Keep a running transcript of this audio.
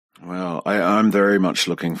Well, I'm very much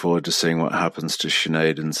looking forward to seeing what happens to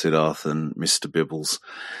Sinead and Siddharth and Mr. Bibbles.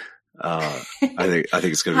 I think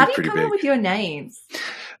it's going to be pretty big. How do you come up with your names?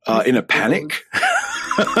 In a panic.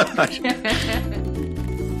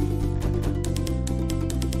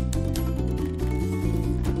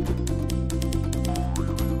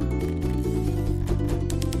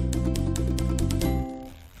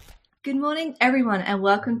 Good morning, everyone, and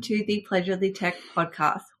welcome to the Pleasurely Tech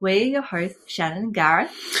podcast. We're your hosts, Shannon and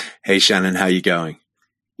Gareth. Hey, Shannon, how you going?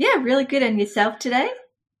 Yeah, really good. And yourself today?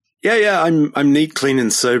 Yeah, I'm neat, clean,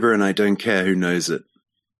 and sober, and I don't care who knows it.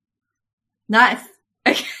 Nice.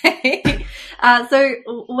 Okay. So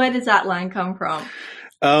where does that line come from?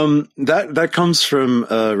 That comes from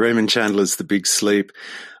Raymond Chandler's The Big Sleep.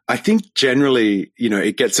 I think generally,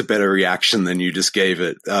 it gets a better reaction than you just gave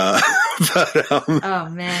it. Oh,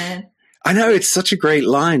 man. I know it's such a great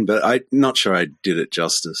line, but I'm not sure I did it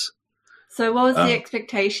justice. So what was the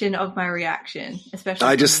expectation of my reaction? Especially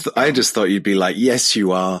I just thought you'd be like, yes,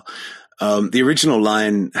 you are. The original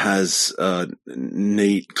line has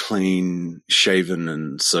neat, clean, shaven,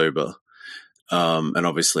 and sober. And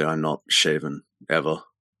obviously I'm not shaven ever,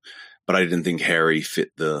 but I didn't think hairy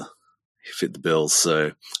fit the bill,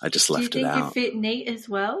 so I just left it out. Do you think you fit neat as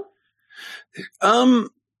well?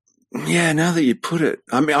 Yeah, now that you put it,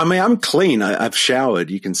 I mean, I'm clean. I've showered.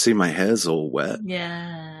 You can see my hair's all wet.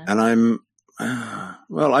 Yeah. And I'm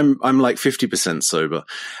like 50% sober.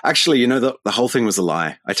 Actually, the whole thing was a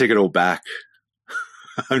lie. I take it all back.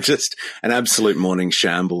 I'm just an absolute morning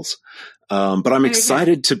shambles. But I'm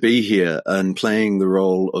excited to be here and playing the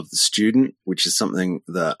role of the student, which is something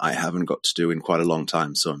that I haven't got to do in quite a long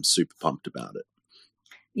time. So I'm super pumped about it.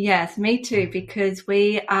 Yes, me too, because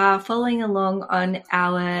we are following along on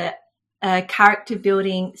our character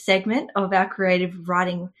building segment of our creative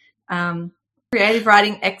writing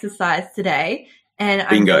exercise today. And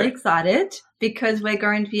I'm really excited because we're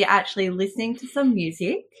going to be actually listening to some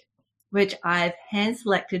music, which I've hand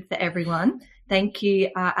selected for everyone. Thank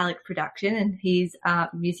you, Alex Production, and his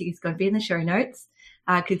music is going to be in the show notes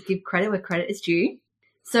because give credit where credit is due.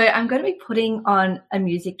 So I'm going to be putting on a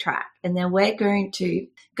music track, and then we're going to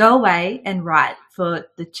go away and write for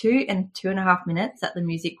the 2 and 2.5 minutes that the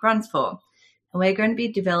music runs for. And we're going to be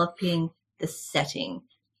developing the setting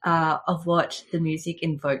of what the music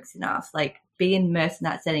invokes in us, like be immersed in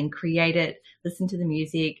that setting, create it, listen to the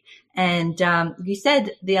music. And you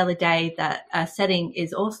said the other day that a setting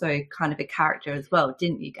is also kind of a character as well,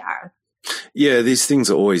 didn't you, Gareth? Yeah, these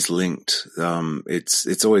things are always linked.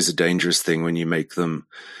 It's always a dangerous thing when you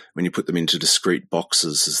put them into discrete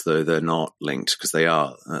boxes as though they're not linked, because they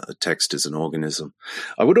are. A text is an organism.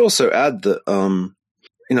 I would also add that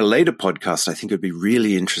in a later podcast, I think it'd be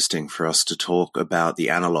really interesting for us to talk about the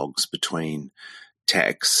analogs between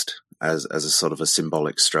text as a sort of a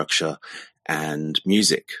symbolic structure and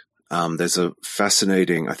music. There's a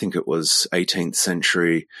fascinating, I think it was 18th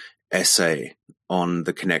century essay on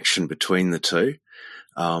the connection between the two,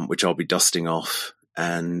 which I'll be dusting off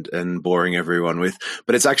and boring everyone with.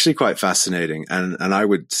 But it's actually quite fascinating. And I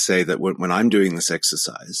would say that when I'm doing this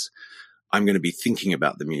exercise, I'm going to be thinking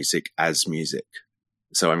about the music as music.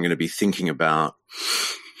 So I'm going to be thinking about,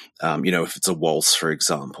 if it's a waltz, for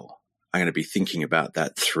example, I'm going to be thinking about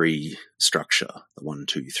that 3 structure, the 1,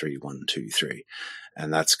 2, 3, 1, 2, 3.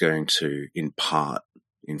 And that's going to, in part,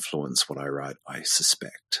 influence what I write, I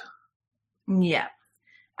suspect. Yeah.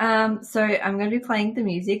 So I'm going to be playing the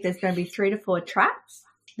music. There's going to be 3 to 4 tracks.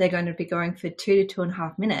 They're going to be going for 2 to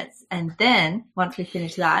 2.5 minutes. And then once we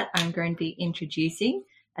finish that, I'm going to be introducing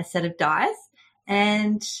a set of dice,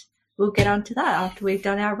 and we'll get on to that after we've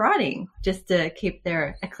done our writing, just to keep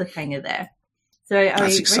a cliffhanger there. So are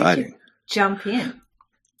we ready to jump in?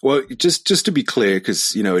 Well, just to be clear,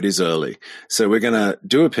 because, it is early. So we're going to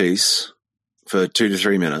do a piece for 2 to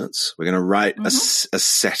 3 minutes. We're going to write a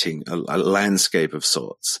setting, a landscape of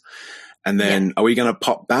sorts. And then are we going to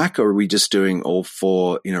pop back, or are we just doing all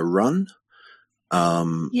 4 in a run?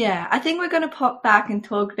 Yeah, I think we're going to pop back and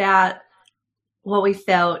talk about what we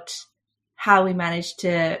felt, how we managed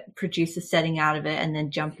to produce a setting out of it, and then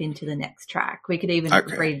jump into the next track. We could even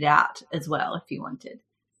read it out as well if you wanted.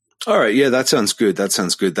 All right. Yeah, that sounds good.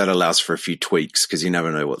 That allows for a few tweaks because you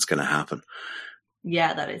never know what's going to happen.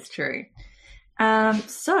 Yeah, that is true.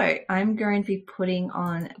 So I'm going to be putting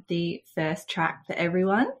on the first track for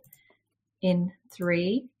everyone in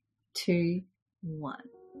 3, 2, 1.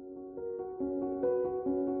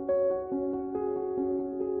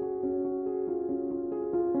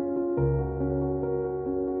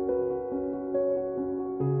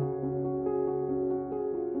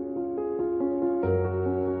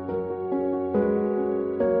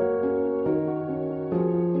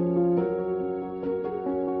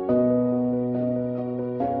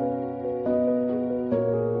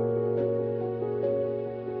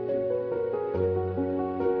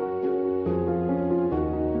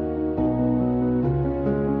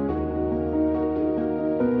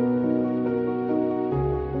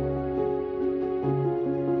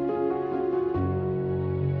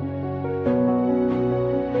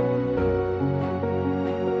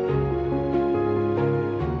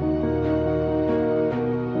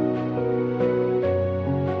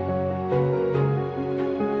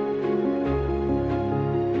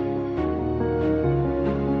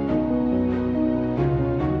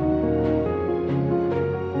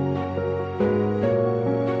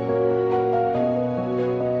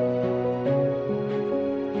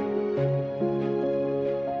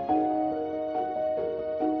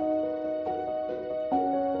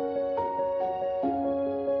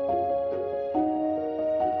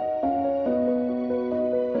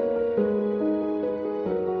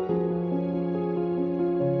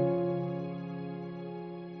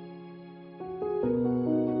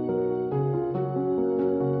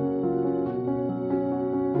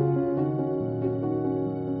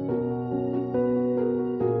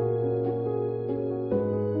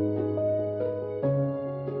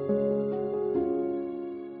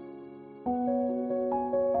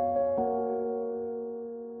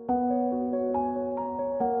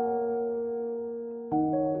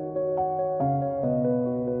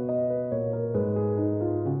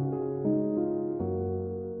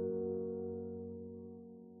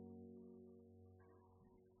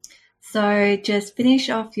 So just finish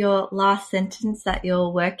off your last sentence that you're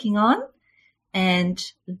working on, and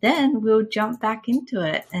then we'll jump back into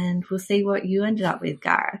it and we'll see what you ended up with,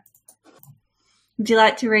 Gareth. Would you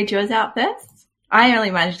like to read yours out first? I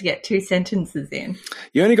only managed to get 2 sentences in.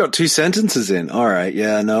 You only got 2 sentences in? All right.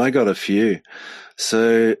 Yeah, no, I got a few.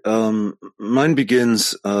 So mine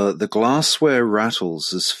begins, the glassware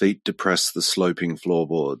rattles as feet depress the sloping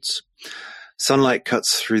floorboards. Sunlight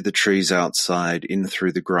cuts through the trees outside, in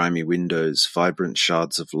through the grimy windows, vibrant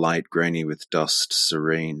shards of light, grainy with dust,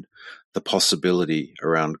 serene. The possibility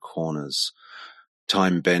around corners.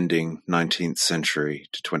 Time bending, 19th century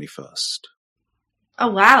to 21st.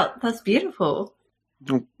 Oh, wow. That's beautiful.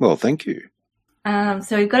 Well, thank you.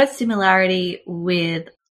 So we've got a similarity with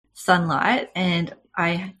sunlight, and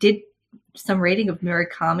I did some reading of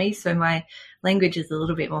Murakami, so my language is a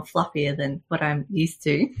little bit more fluffier than what I'm used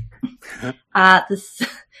to.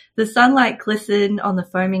 The sunlight glistened on the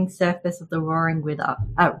foaming surface of the roaring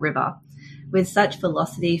river. With such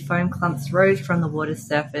velocity, foam clumps rose from the water's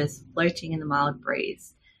surface, floating in the mild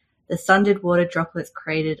breeze. The sundered water droplets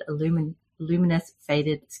created a luminous,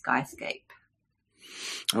 faded skyscape.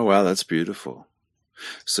 Oh, wow, that's beautiful.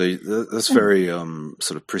 So that's very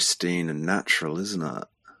sort of pristine and natural, isn't it?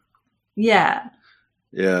 Yeah.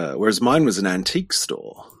 Yeah, whereas mine was an antique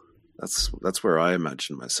store. That's where I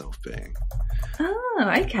imagine myself being.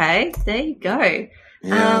 Oh, okay. There you go.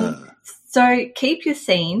 Yeah. So keep your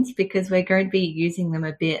scenes, because we're going to be using them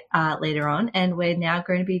a bit later on, and we're now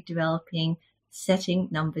going to be developing setting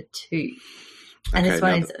number 2. And this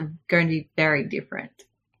one is going to be very different.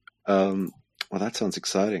 Well, that sounds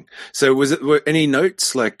exciting. So were any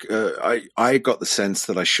notes? Like I got the sense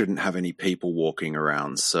that I shouldn't have any people walking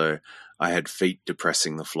around, so I had feet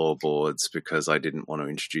depressing the floorboards because I didn't want to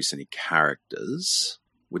introduce any characters.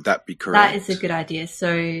 Would that be correct? That is a good idea.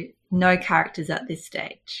 So no characters at this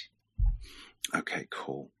stage. Okay,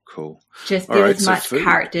 cool. Just give as much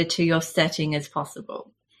character to your setting as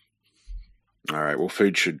possible. All right. Well,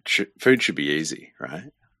 food should be easy,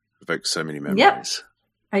 right? Evokes so many memories.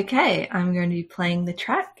 Yep. Okay, I'm going to be playing the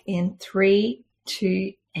track in 3,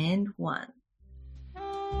 2, and 1.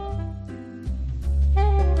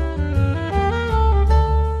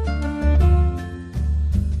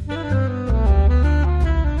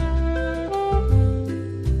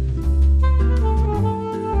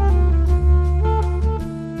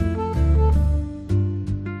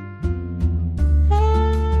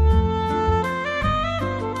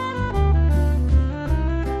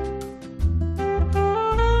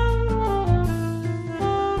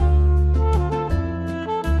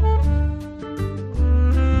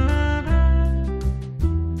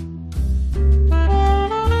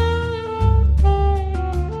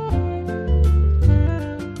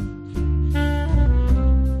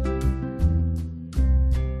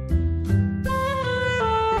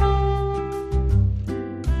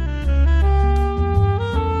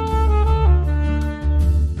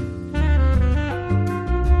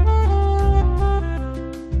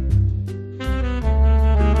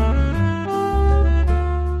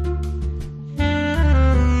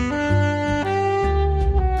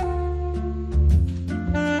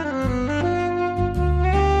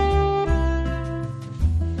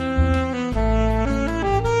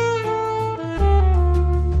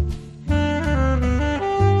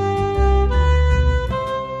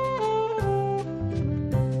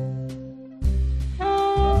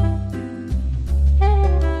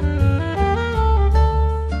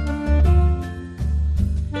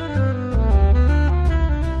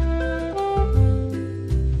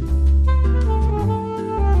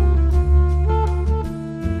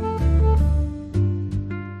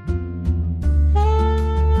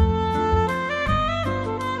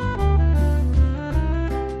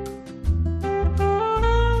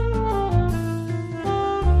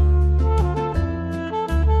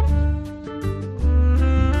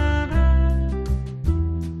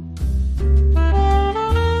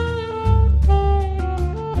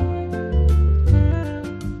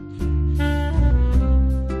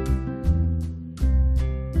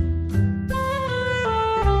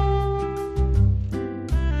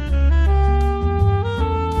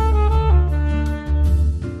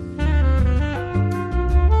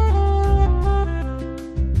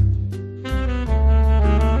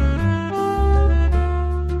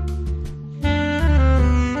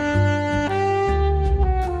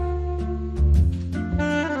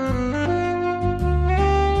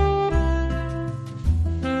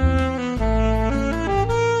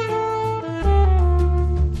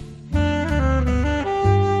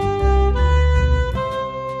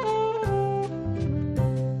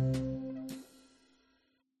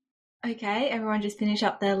 Okay, everyone just finish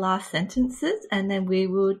up their last sentences and then we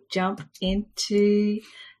will jump into,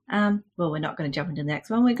 we're not going to jump into the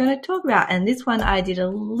next one. We're going to talk about, and this one I did a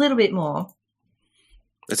little bit more.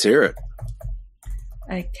 Let's hear it.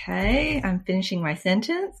 Okay, I'm finishing my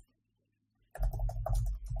sentence.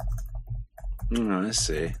 Oh, I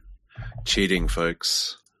see. Cheating,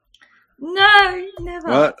 folks. No, never.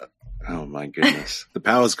 What? Oh, my goodness. The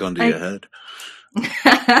power's gone to your head.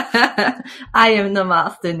 I am the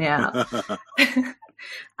master now.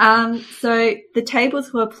 So the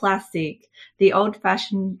tables were plastic, the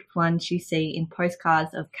old-fashioned ones you see in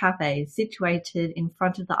postcards of cafes situated in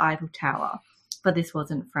front of the Eiffel Tower. But this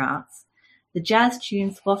wasn't France. The jazz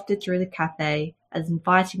tunes wafted through the cafe, as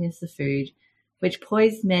inviting as the food, which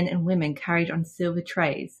poised men and women carried on silver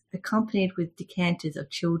trays, accompanied with decanters of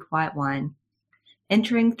chilled white wine.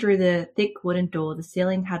 Entering through the thick wooden door, the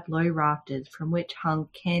ceiling had low rafters from which hung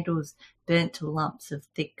candles burnt to lumps of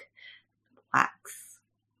thick wax.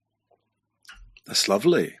 That's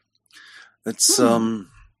lovely. It's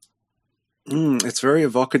it's very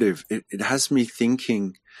evocative. It has me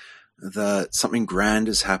thinking that something grand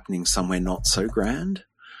is happening somewhere not so grand.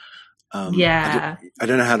 Yeah. I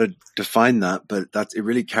don't know how to define that, but it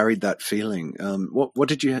really carried that feeling. What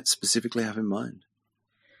did you specifically have in mind?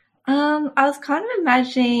 I was kind of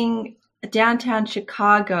imagining downtown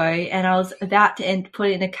Chicago, and I was about to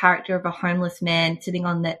put in a character of a homeless man sitting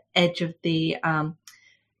on the edge of the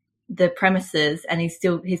premises, and he's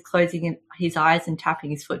closing his eyes and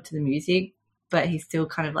tapping his foot to the music, but he's still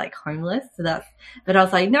kind of like homeless. But I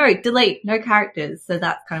was like, no, delete, no characters. So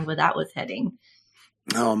that's kind of where that was heading.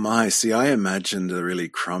 Oh my! See, I imagined a really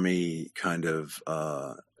crummy kind of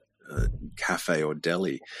cafe or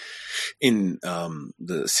deli in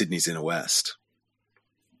the Sydney's inner west.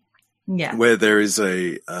 Yeah, where there is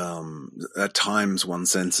at times one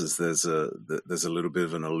senses there's a little bit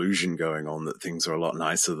of an illusion going on that things are a lot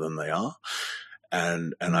nicer than they are,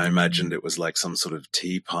 and I imagined it was like some sort of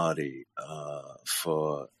tea party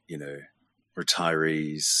for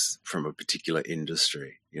retirees from a particular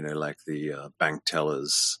industry, like the bank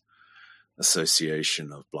tellers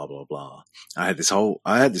association of blah blah blah. I had this whole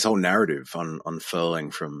narrative unfurling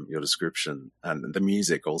from your description, and the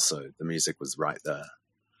music also. The music was right there.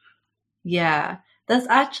 Yeah, that's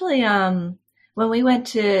actually when we went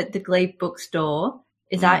to the Glebe bookstore.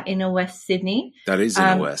 Is that inner West Sydney? That is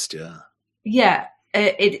inner West, yeah. Yeah,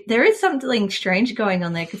 there is something strange going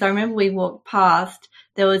on there, because I remember we walked past.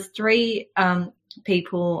 There was 3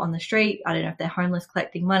 people on the street. I don't know if they're homeless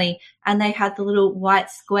collecting money, and they had the little white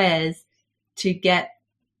squares to get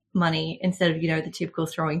money instead of, the typical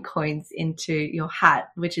throwing coins into your hat,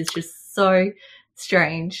 which is just so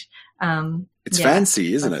strange. It's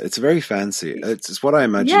fancy, isn't it? It's very fancy. It's what I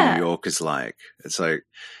imagine New York is like. It's like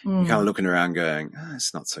you're kind of looking around going,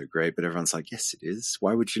 it's not so great, but everyone's like, yes, it is.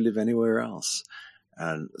 Why would you live anywhere else?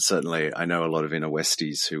 And certainly I know a lot of inner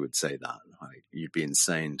Westies who would say that. Like, you'd be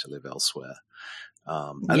insane to live elsewhere.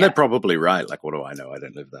 And they're probably right. Like, what do I know? I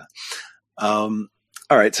don't live there.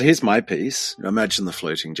 All right, so here's my piece. Imagine the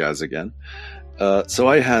floating jazz again. So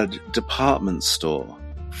I had department store,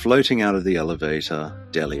 floating out of the elevator,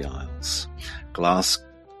 deli aisles, glass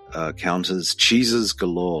counters, cheeses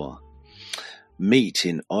galore, meat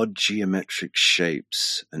in odd geometric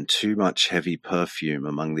shapes, and too much heavy perfume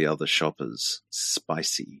among the other shoppers,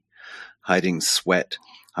 spicy, hiding sweat,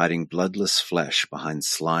 hiding bloodless flesh behind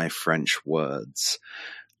sly French words.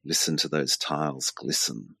 Listen to those tiles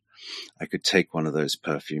glisten. I could take one of those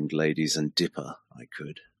perfumed ladies and dip her. I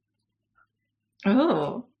could.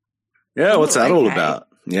 Oh. Yeah, what's that all about?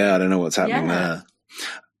 Yeah, I don't know what's happening there.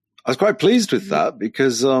 I was quite pleased with that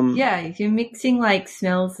because... you're mixing like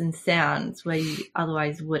smells and sounds where you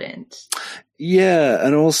otherwise wouldn't. Yeah,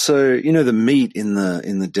 and also, the meat in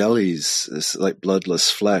the delis is like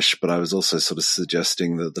bloodless flesh, but I was also sort of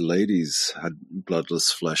suggesting that the ladies had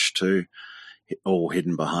bloodless flesh too, all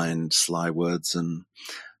hidden behind sly words and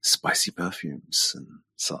spicy perfumes and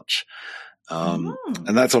such. And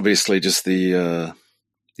that's obviously just the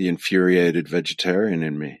infuriated vegetarian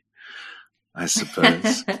in me, I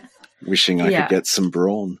suppose. Wishing I could get some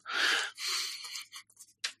brawn.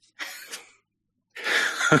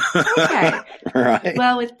 Okay. Right.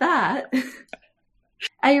 Well, with that,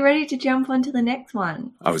 are you ready to jump on to the next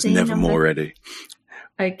one? I was never more ready.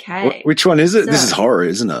 Okay. Which one is it? So, this is horror,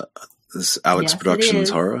 isn't it? This Alex Productions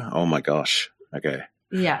horror? Oh my gosh. Okay.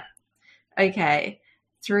 Yeah. Okay.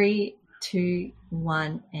 3, 2,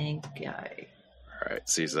 1, and go. All right.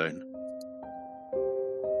 See you soon.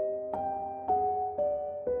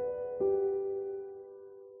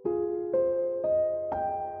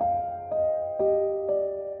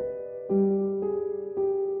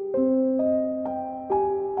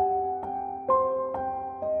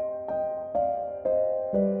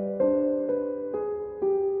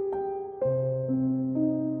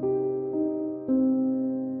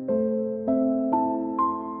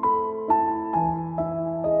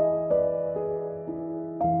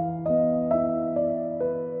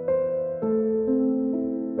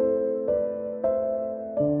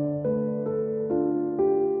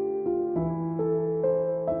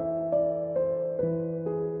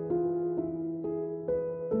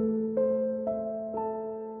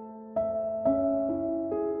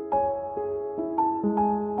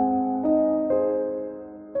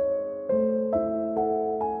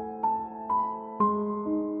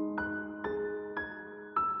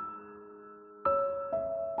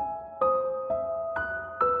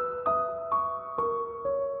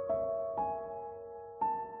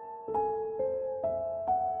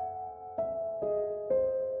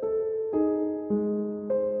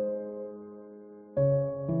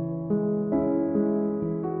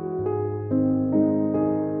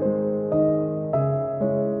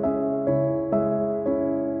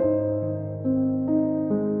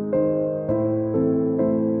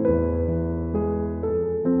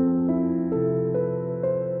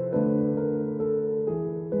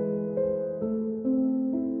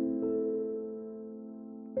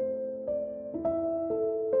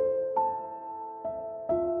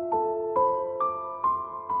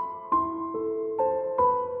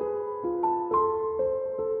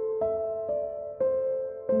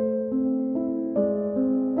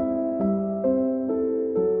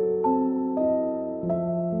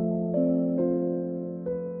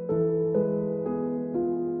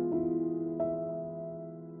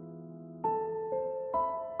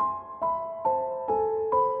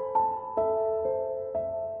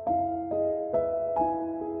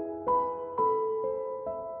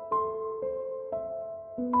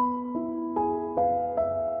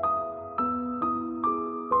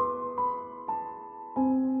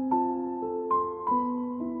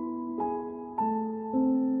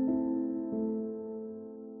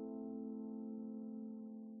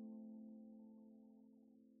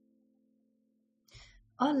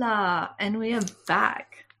 Hola, and we are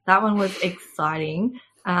back. That one was exciting.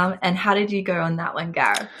 And how did you go on that one,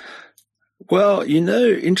 Gareth? Well,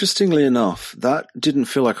 interestingly enough, that didn't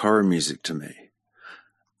feel like horror music to me.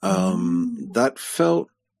 That felt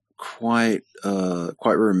quite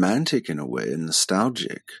romantic in a way, and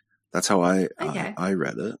nostalgic. That's how I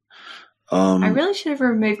read it. I really should have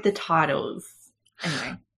removed the titles.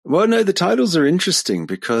 Anyway. Well, no, the titles are interesting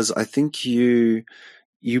because I think you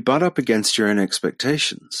butt up against your own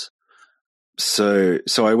expectations. So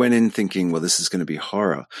I went in thinking, well, this is going to be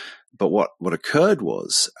horror. But what occurred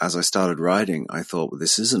was, as I started writing, I thought, well,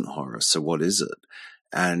 this isn't horror, so what is it?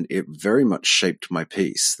 And it very much shaped my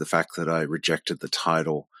piece, the fact that I rejected the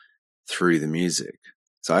title through the music.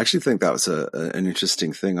 So I actually think that was an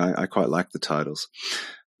interesting thing. I quite like the titles.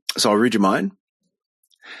 So I'll read you mine.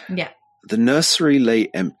 Yeah. The nursery lay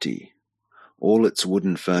empty, all its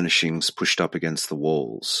wooden furnishings pushed up against the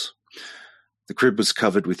walls. The crib was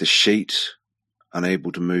covered with a sheet,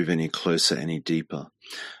 unable to move any closer, any deeper.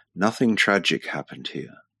 Nothing tragic happened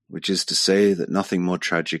here, which is to say that nothing more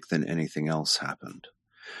tragic than anything else happened.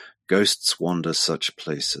 Ghosts wander such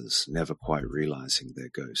places, never quite realizing they're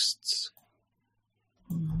ghosts.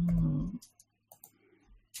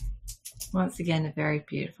 Once again, a very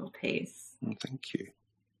beautiful piece. Well, thank you.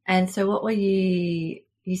 And so what were you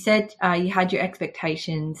said you had your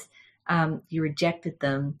expectations, you rejected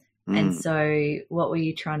them. And so what were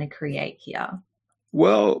you trying to create here?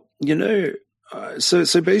 Well,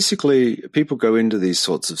 so basically people go into these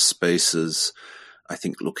sorts of spaces, I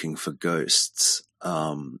think, looking for ghosts.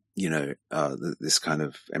 This kind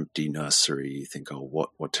of empty nursery, you think, oh,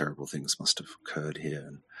 what terrible things must have occurred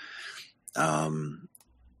here. And,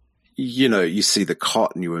 you see the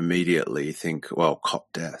cot and you immediately think, well, cot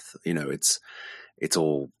death, it's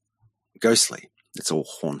all ghostly. It's all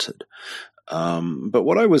haunted. But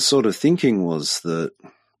what I was sort of thinking was that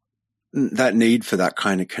need for that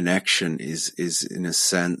kind of connection is in a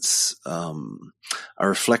sense, a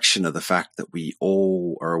reflection of the fact that we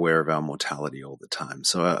all are aware of our mortality all the time.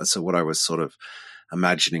 So what I was sort of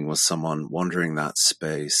imagining was someone wandering that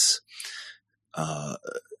space,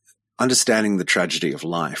 understanding the tragedy of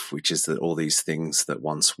life, which is that all these things that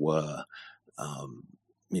once were,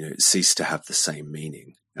 cease to have the same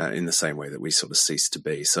meaning, in the same way that we sort of cease to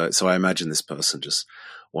be. So I imagine this person just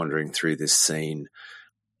wandering through this scene.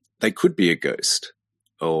 They could be a ghost,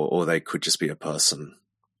 or they could just be a person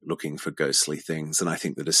looking for ghostly things. And I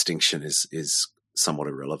think the distinction is somewhat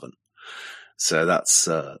irrelevant. So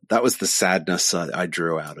that was the sadness I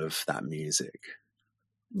drew out of that music.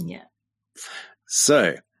 Yeah.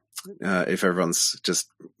 So if everyone's just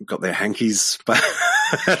got their hankies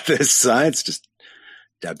at their sides, just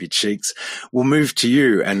dab your cheeks. We'll move to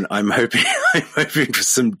you, and I'm hoping for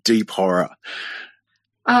some deep horror.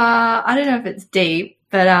 I don't know if it's deep,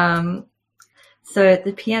 but so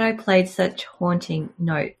the piano played such haunting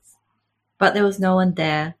notes, but there was no one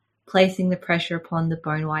there, placing the pressure upon the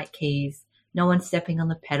bone-white keys, no one stepping on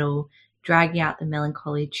the pedal, dragging out the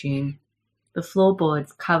melancholy tune. The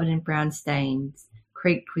floorboards, covered in brown stains,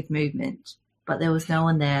 creaked with movement, but there was no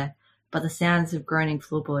one there, but the sounds of groaning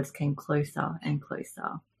floorboards came closer and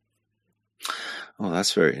closer. Oh,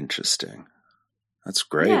 that's very interesting. That's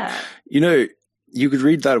great. Yeah. You could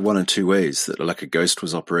read that one of two ways, that like a ghost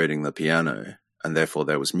was operating the piano and therefore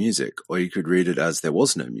there was music, or you could read it as there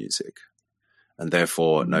was no music and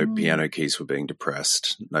therefore no piano keys were being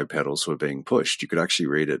depressed, no pedals were being pushed. You could actually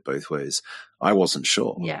read it both ways. I wasn't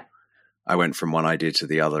sure. Yeah. I went from one idea to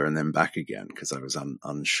the other and then back again because I was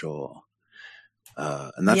unsure.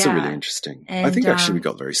 And that's a really interesting. And, I think actually we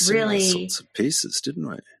got very similar really, sorts of pieces, didn't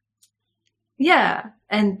we? Yeah.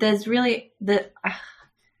 And there's really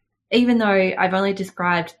even though I've only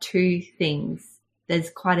described two things, there's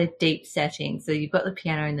quite a deep setting. So you've got the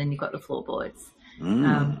piano and then you've got the floorboards.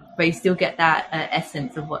 But you still get that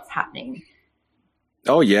essence of what's happening.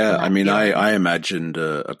 Oh, yeah. I mean, I imagined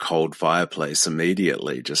a cold fireplace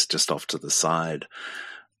immediately, just off to the side.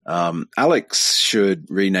 Alex should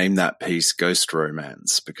rename that piece Ghost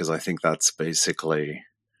Romance, because I think that's basically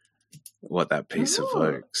what that piece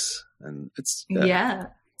evokes. And it's, yeah,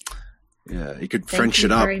 he could French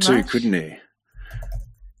it up too, couldn't he?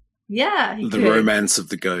 Yeah, he could. Romance of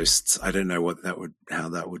the Ghosts. I don't know how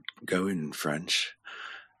that would go in French.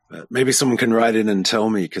 But maybe someone can write in and tell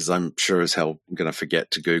me, because I'm sure as hell I'm going to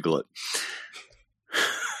forget to Google it.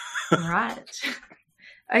 Right.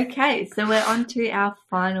 Okay, so we're on to our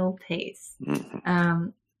final piece. Mm-hmm.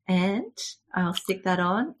 And I'll stick that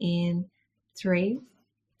on in 3,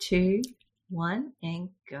 2, 1, and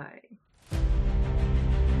go.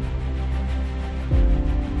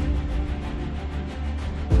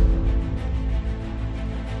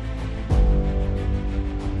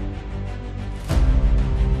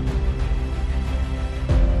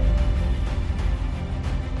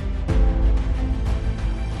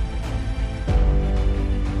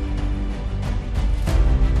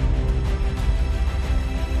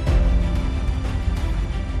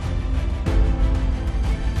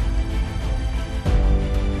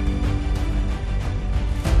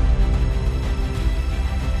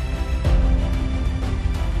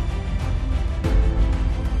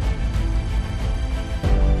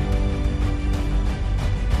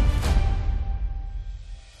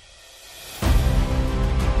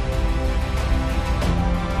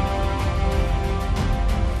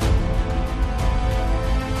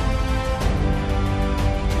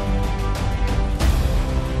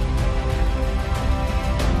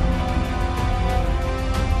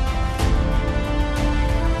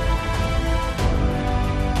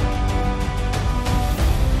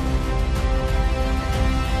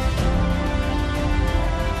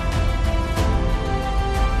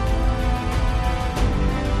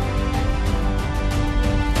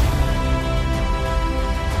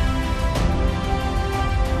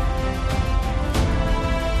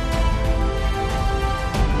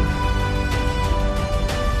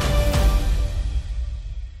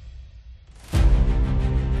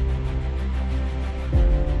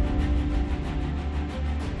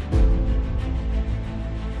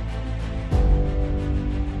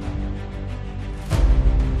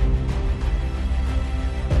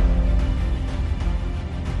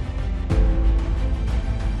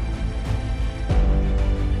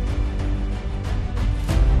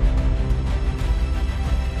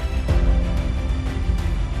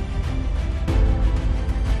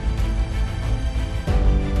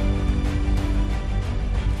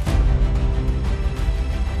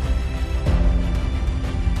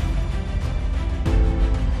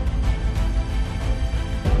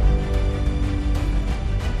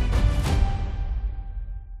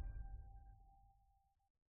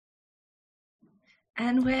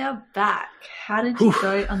 And we're back. How did you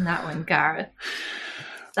go on that one, Gareth?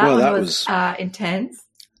 That was intense.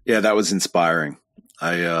 Yeah, that was inspiring.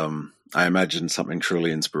 I imagined something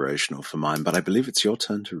truly inspirational for mine, but I believe it's your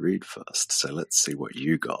turn to read first. So let's see what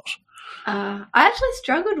you got. I actually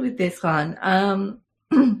struggled with this one,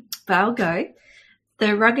 but I'll go.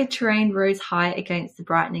 The rugged terrain rose high against the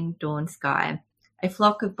brightening dawn sky. A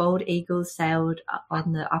flock of bald eagles sailed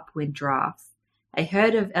on the upwind drafts. A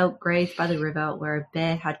herd of elk grazed by the river where a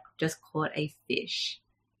bear had just caught a fish.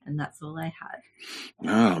 And that's all I had.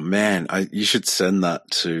 Oh, man. You should send that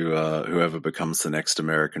to whoever becomes the next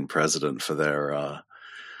American president for their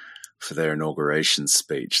inauguration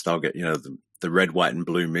speech. They'll get, the red, white, and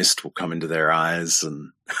blue mist will come into their eyes.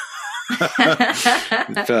 And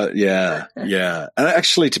yeah. And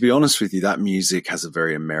actually, to be honest with you, that music has a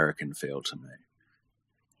very American feel to me.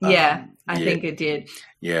 Yeah, I think it did.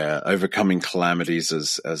 Yeah, overcoming calamities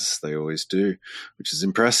as they always do, which is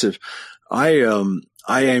impressive. I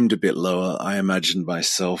aimed a bit lower. I imagined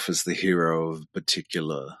myself as the hero of a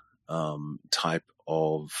particular type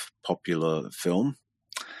of popular film,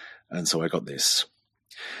 and so I got this.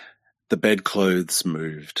 The bedclothes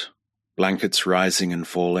moved, blankets rising and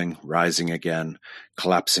falling, rising again,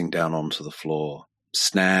 collapsing down onto the floor,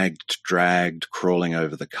 snagged, dragged, crawling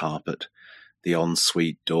over the carpet. The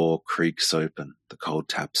ensuite door creaks open, the cold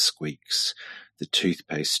tap squeaks, the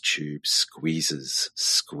toothpaste tube squeezes,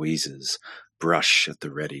 brush at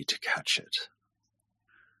the ready to catch it.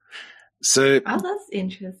 So, that's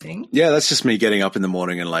interesting. Yeah, that's just me getting up in the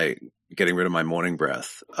morning and getting rid of my morning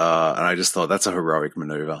breath. And I just thought that's a heroic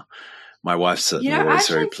maneuver. My wife's certainly always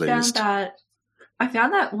very pleased. I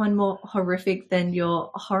found that one more horrific than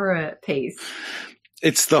your horror piece.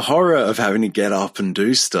 It's the horror of having to get up and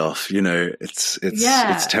do stuff, it's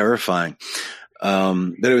terrifying.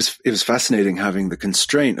 But it was fascinating having the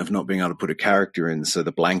constraint of not being able to put a character in. So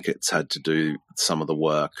the blankets had to do some of the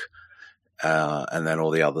work, and then all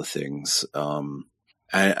the other things.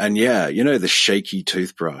 And yeah, the shaky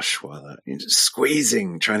toothbrush while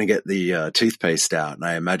squeezing, trying to get the toothpaste out. And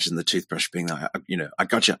I imagine the toothbrush being like, I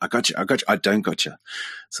got you, I don't got you,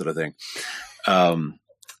 sort of thing.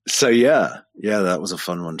 So yeah, that was a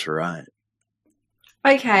fun one to write.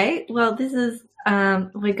 Okay, well, this is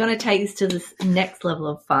we're going to take this to this next level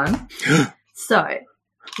of fun. So,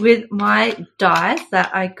 with my dice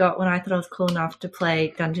that I got when I thought I was cool enough to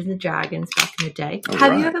play Dungeons and Dragons back in the day.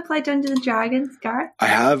 Have you ever played Dungeons and Dragons, Gareth? I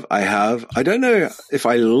have. I don't know if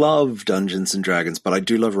I love Dungeons and Dragons, but I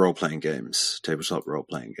do love role-playing games, tabletop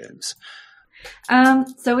role-playing games.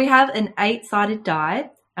 So we have an 8-sided die,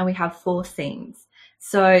 and we have 4 scenes.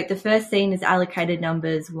 So the first scene is allocated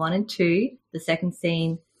numbers 1 and 2, the second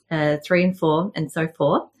scene 3 and 4, and so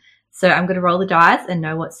forth. So I'm going to roll the dice and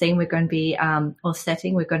know what scene we're going to be, or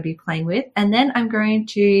setting we're going to be playing with. And then I'm going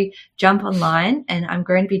to jump online and I'm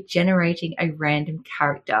going to be generating a random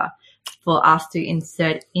character for us to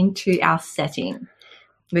insert into our setting,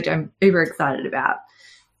 which I'm uber excited about.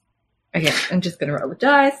 Okay, I'm just going to roll the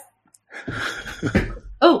dice.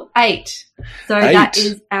 Oh, 8. So 8. That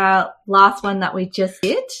is our last one that we just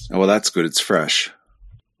did. Oh, well, that's good. It's fresh.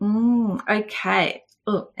 Okay.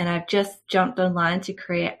 Oh, and I've just jumped online to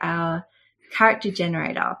create our character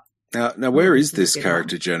generator. Now where is this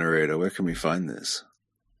character generator? Where can we find this?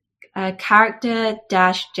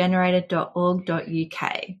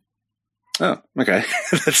 Character-generator.org.uk. Oh, okay.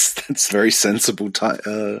 That's a very sensible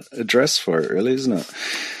address for it, really, isn't it?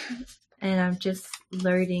 And I'm just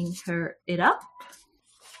loading it up.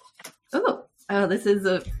 Oh, this is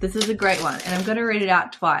a great one, and I'm going to read it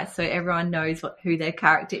out twice so everyone knows who their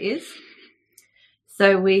character is.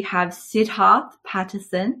 So we have Siddharth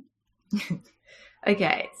Patterson.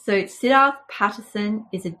 Okay, so Siddharth Patterson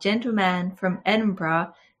is a gentleman from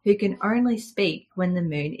Edinburgh who can only speak when the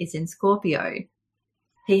moon is in Scorpio.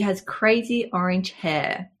 He has crazy orange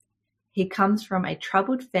hair. He comes from a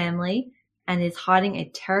troubled family and is hiding a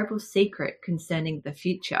terrible secret concerning the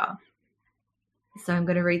future. So I'm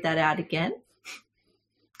going to read that out again.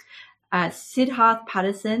 Siddharth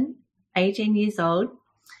Patterson, 18 years old.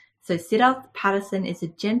 So Siddharth Patterson is a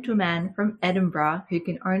gentleman from Edinburgh who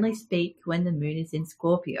can only speak when the moon is in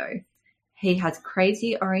Scorpio. He has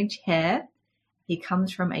crazy orange hair. He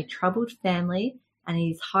comes from a troubled family and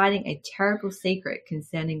he's hiding a terrible secret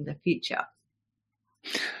concerning the future.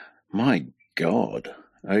 My God.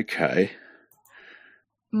 Okay.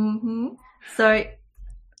 So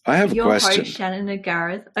I have a question. Your host, Shannon and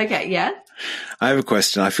Gareth. Okay, yeah. I have a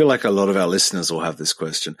question. I feel like a lot of our listeners will have this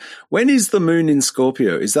question. When is the moon in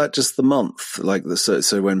Scorpio? Is that just the month?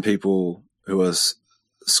 So when people who are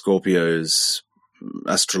Scorpios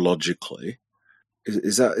astrologically,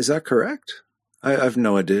 is that correct? I have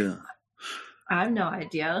no idea. I have no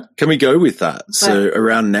idea. Can we go with that? So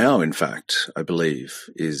around now, in fact, I believe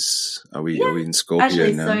are we in Scorpio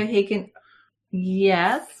actually, now? So he can.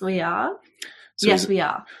 Yes, we are. So yes, we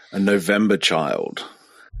are. A November child.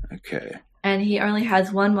 Okay. And he only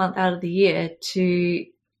has 1 month out of the year to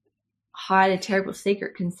hide a terrible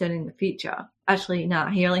secret concerning the future. Actually, no,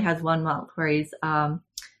 he only has 1 month where he's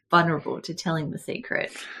vulnerable to telling the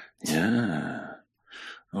secret. Yeah.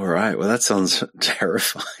 All right. Well, that sounds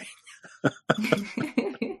terrifying.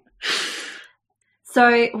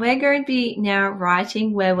 So we're going to be now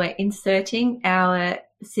writing where we're inserting our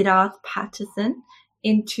Siddharth Patterson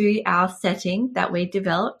into our setting that we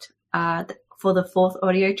developed for the 4th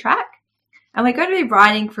audio track. And we're going to be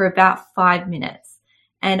writing for about 5 minutes.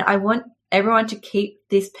 And I want everyone to keep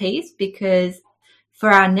this piece because for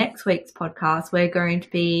our next week's podcast, we're going to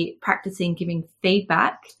be practicing giving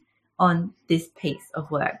feedback on this piece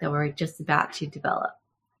of work that we're just about to develop.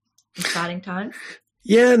 Exciting times?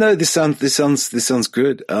 Yeah, no, this sounds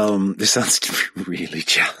good. This sounds really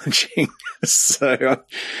challenging. So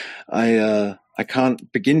I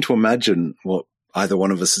can't begin to imagine what either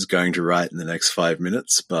one of us is going to write in the next 5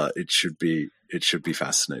 minutes, but it should be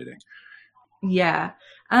fascinating. Yeah.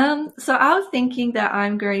 So I was thinking that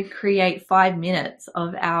I'm going to create 5 minutes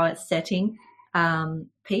of our setting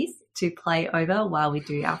piece to play over while we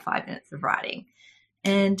do our 5 minutes of writing.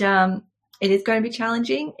 And it is going to be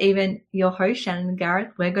challenging. Even your host, Shannon and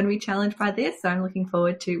Gareth, we're going to be challenged by this. So I'm looking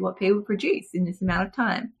forward to what people produce in this amount of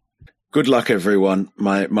time. Good luck, everyone.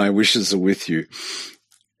 My wishes are with you.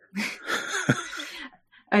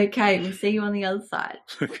 Okay, we'll see you on the other side.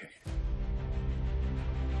 Okay.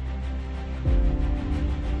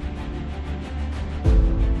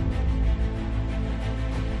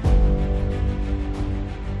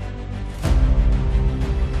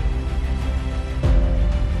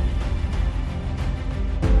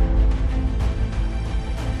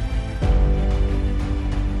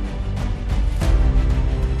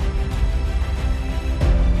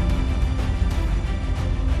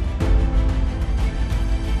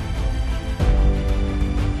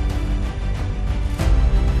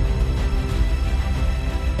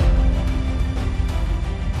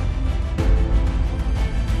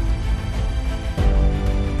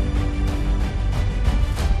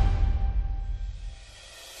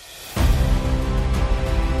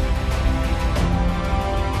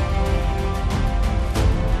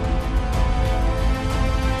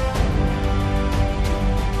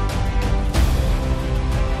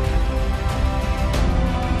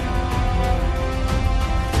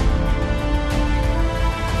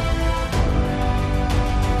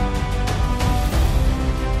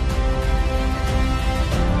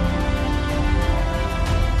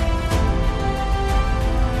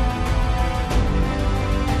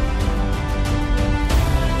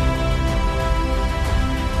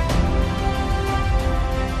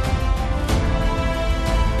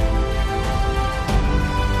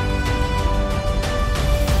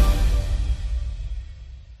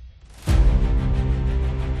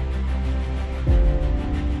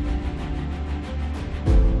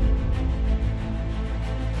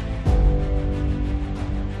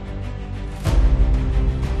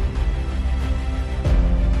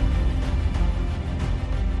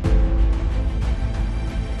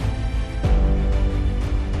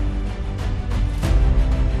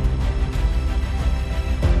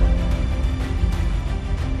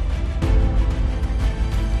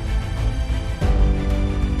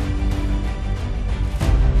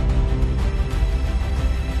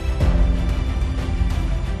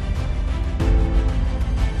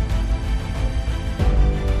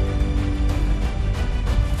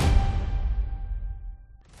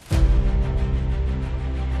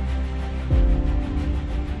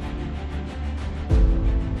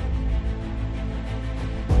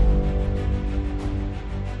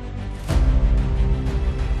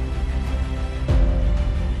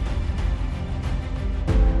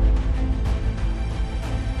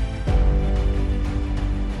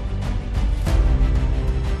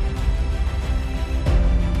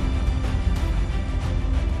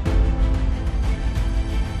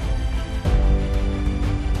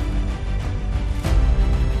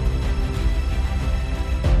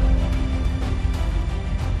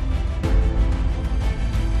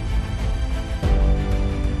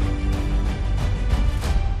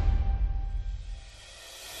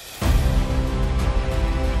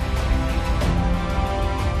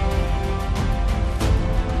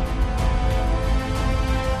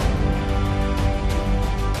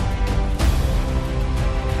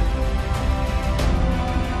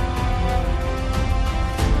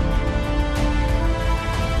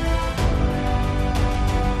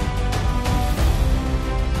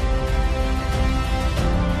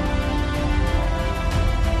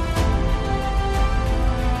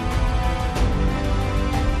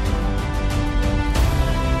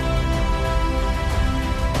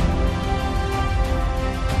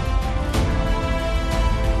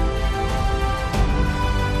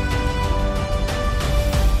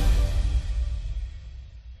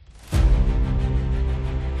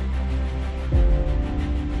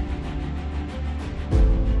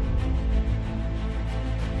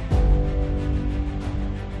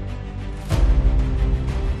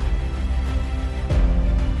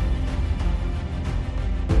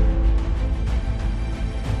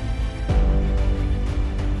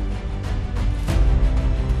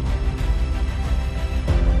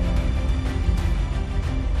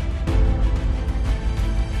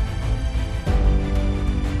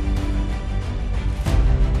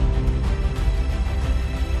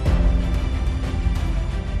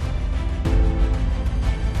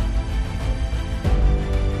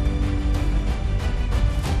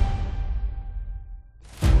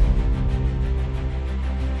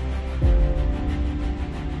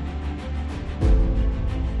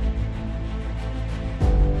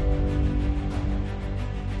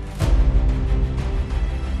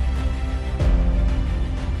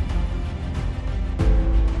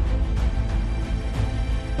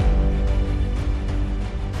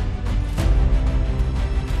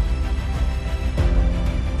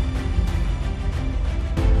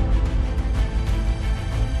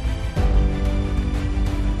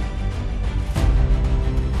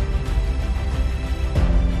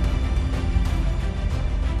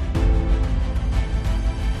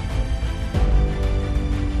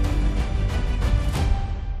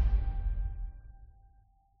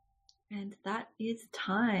 is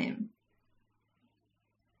time.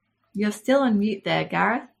 You're still on mute there,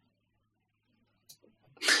 Gareth.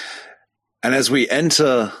 And as we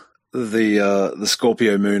enter the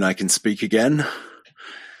Scorpio moon, I can speak again,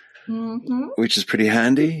 which is pretty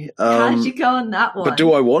handy. How did you go on that one? But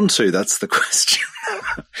do I want to? That's the question.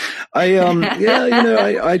 I don't know.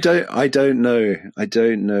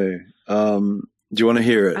 Do you want to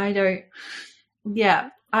hear it? I don't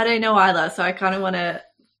know either. So I kind of want to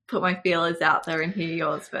put my feelers out there and hear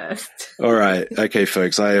yours first. All right. Okay,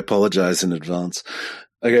 folks, I apologize in advance.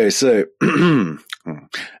 Okay, so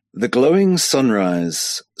the glowing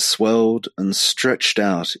sunrise swelled and stretched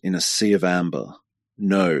out in a sea of amber.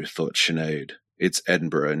 No, thought Sinead, it's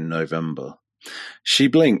Edinburgh in November. She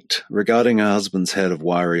blinked, regarding her husband's head of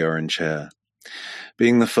wiry orange hair.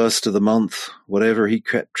 Being the first of the month, whatever he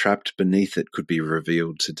kept trapped beneath it could be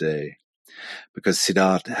revealed today, because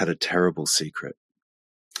Siddharth had a terrible secret.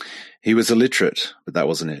 He was illiterate, but that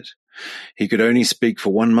wasn't it. He could only speak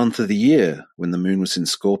for 1 month of the year when the moon was in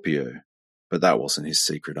Scorpio, but that wasn't his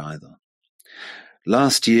secret either.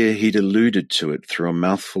 Last year he'd alluded to it through a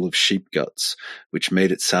mouthful of sheep guts, which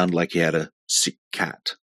made it sound like he had a sick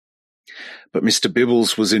cat. But Mr.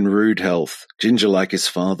 Bibbles was in rude health, ginger like his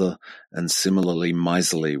father, and similarly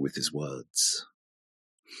miserly with his words.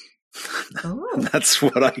 That's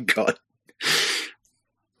what I got.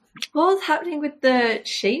 What was happening with the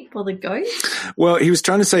sheep or the goat? Well, he was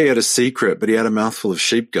trying to say he had a secret, but he had a mouthful of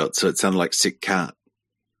sheep guts, so it sounded like sick cat.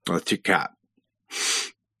 Or a thick cat.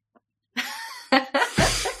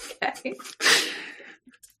 Okay.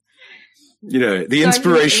 You know, the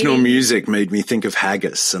inspirational music made me think of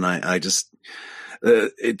haggis, and I just,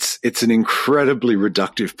 it's an incredibly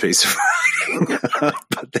reductive piece of writing,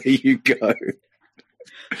 but there you go.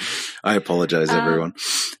 I apologize, everyone.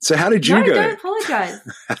 So how did you go? Don't apologize.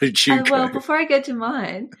 How did you go? Well, before I get to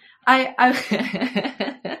mine, I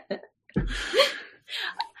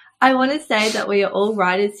want to say that we are all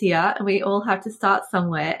writers here and we all have to start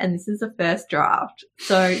somewhere, and this is the first draft.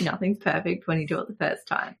 So nothing's perfect when you do it the first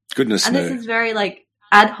time. Goodness and no. This is very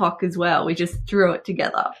ad hoc as well. We just threw it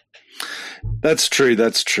together. That's true.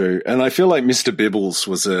 And I feel like Mr. Bibbles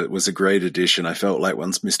was a great addition. I felt like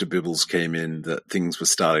once Mr. Bibbles came in that things were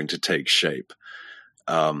starting to take shape.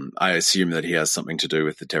 I assume that he has something to do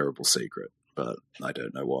with the terrible secret, but I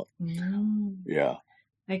don't know what. Yeah.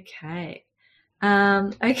 Okay.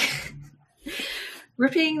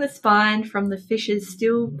 Ripping the spine from the fish's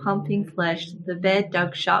still pumping flesh, the bear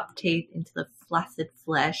dug sharp teeth into the flaccid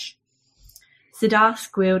flesh. Siddharth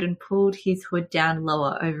squealed and pulled his hood down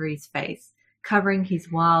lower over his face, covering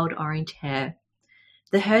his wild orange hair.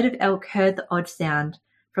 The herd of elk heard the odd sound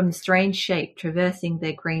from the strange shape traversing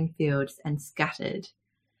their green fields and scattered.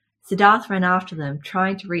 Siddharth ran after them,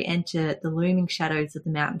 trying to re-enter the looming shadows of the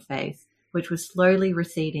mountain face, which was slowly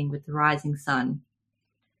receding with the rising sun.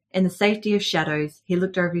 In the safety of shadows, he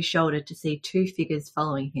looked over his shoulder to see 2 figures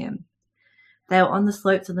following him. They were on the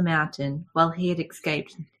slopes of the mountain, while he had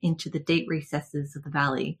escaped into the deep recesses of the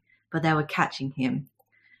valley, but they were catching him.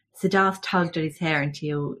 Siddharth tugged at his hair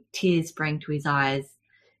until tears sprang to his eyes.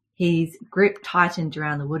 His grip tightened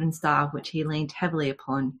around the wooden staff which he leaned heavily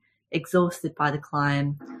upon, exhausted by the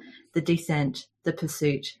climb, the descent, the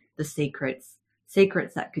pursuit, the secrets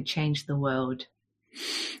that could change the world.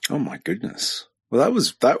 Oh my goodness. Well,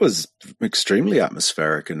 that was extremely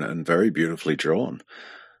atmospheric and very beautifully drawn.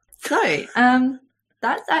 So,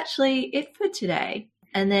 that's actually it for today.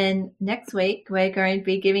 And then next week, we're going to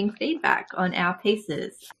be giving feedback on our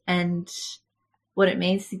pieces and what it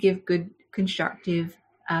means to give good, constructive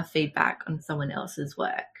feedback on someone else's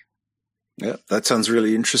work. Yeah, that sounds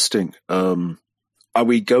really interesting. Are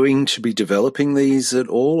we going to be developing these at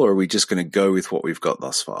all, or are we just going to go with what we've got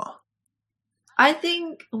thus far? I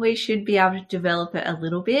think we should be able to develop it a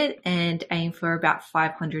little bit and aim for about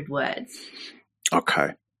 500 words.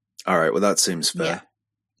 Okay. All right. Well, that seems fair. Yeah.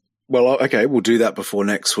 Well, okay. We'll do that before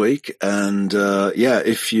next week. And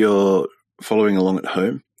if you're following along at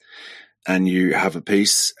home and you have a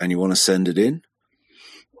piece and you want to send it in,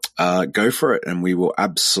 go for it, and we will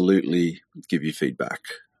absolutely give you feedback.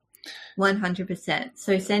 100%.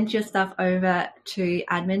 So send your stuff over to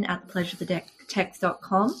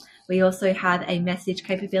admin@thepleasureofthetext.com. We also have a message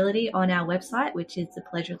capability on our website, which is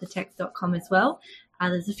thepleasureofthetext.com as well.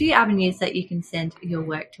 There's a few avenues that you can send your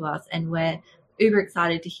work to us, and we're uber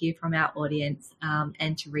excited to hear from our audience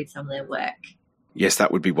and to read some of their work. Yes,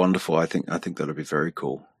 that would be wonderful. I think that would be very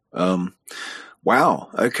cool. Wow.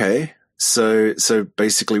 Okay. So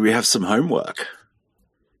basically we have some homework.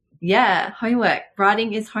 Yeah, homework.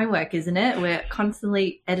 Writing is homework, isn't it? We're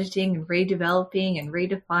constantly editing and redeveloping and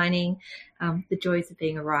redefining the joys of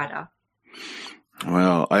being a writer.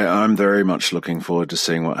 Well, I'm very much looking forward to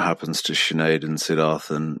seeing what happens to Sinead and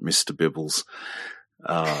Siddharth and Mr. Bibbles.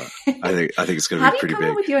 I think it's going to be pretty big. How do you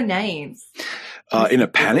come up with your names? In a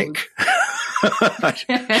panic.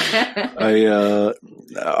 I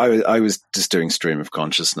was just doing stream of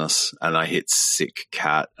consciousness and I hit sick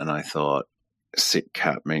cat and I thought sick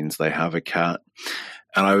cat means they have a cat.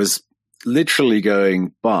 And I was literally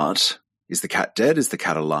going, but is the cat dead? Is the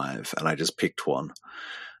cat alive? And I just picked one.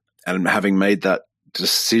 And having made that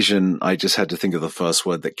decision, I just had to think of the first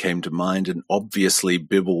word that came to mind. And obviously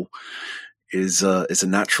Bibble is a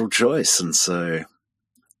natural choice. And so.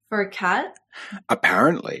 For a cat?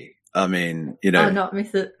 Apparently. I mean, you know. Oh, not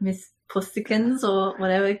Miss Pussikins or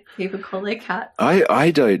whatever people call their cat.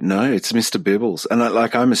 I don't know. It's Mr. Bibbles. And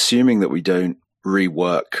I'm assuming that we don't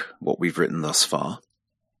rework what we've written thus far.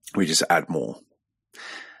 We just add more.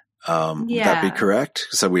 Would that be correct?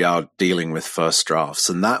 So we are dealing with first drafts.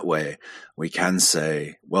 And that way we can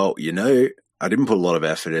say, well, you know, I didn't put a lot of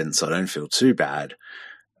effort in, so I don't feel too bad.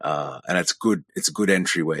 And it's good. It's a good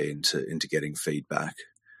entryway into getting feedback.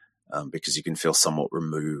 Because you can feel somewhat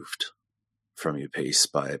removed from your piece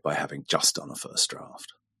by having just done a first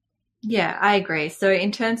draft. Yeah, I agree. So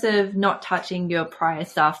in terms of not touching your prior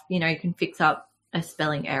stuff, you know, you can fix up a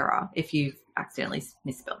spelling error if you've accidentally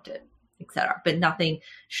misspelled it, etc. But nothing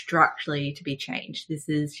structurally to be changed. This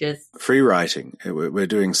is just free writing. We're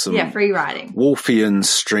doing some free writing. Wolfian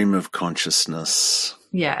stream of consciousness.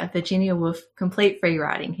 Yeah, Virginia Woolf, complete free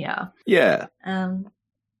writing here. Yeah.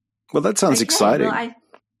 Well, that sounds exciting. Well,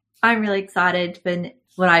 I'm really excited for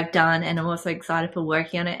what I've done, and I'm also excited for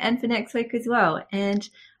working on it and for next week as well. And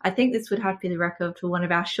I think this would have to be the record for one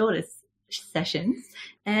of our shortest sessions.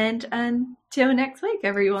 And until next week,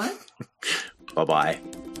 everyone. Bye-bye.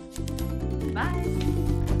 Bye.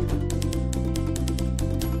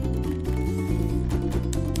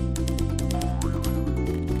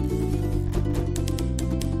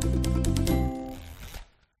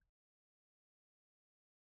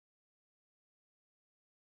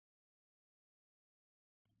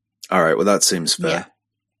 All right. Well, that seems fair. Yeah.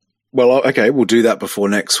 Well, okay. We'll do that before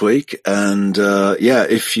next week. And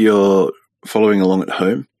if you're following along at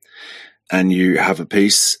home and you have a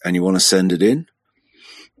piece and you want to send it in,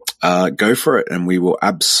 go for it. And we will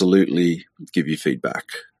absolutely give you feedback.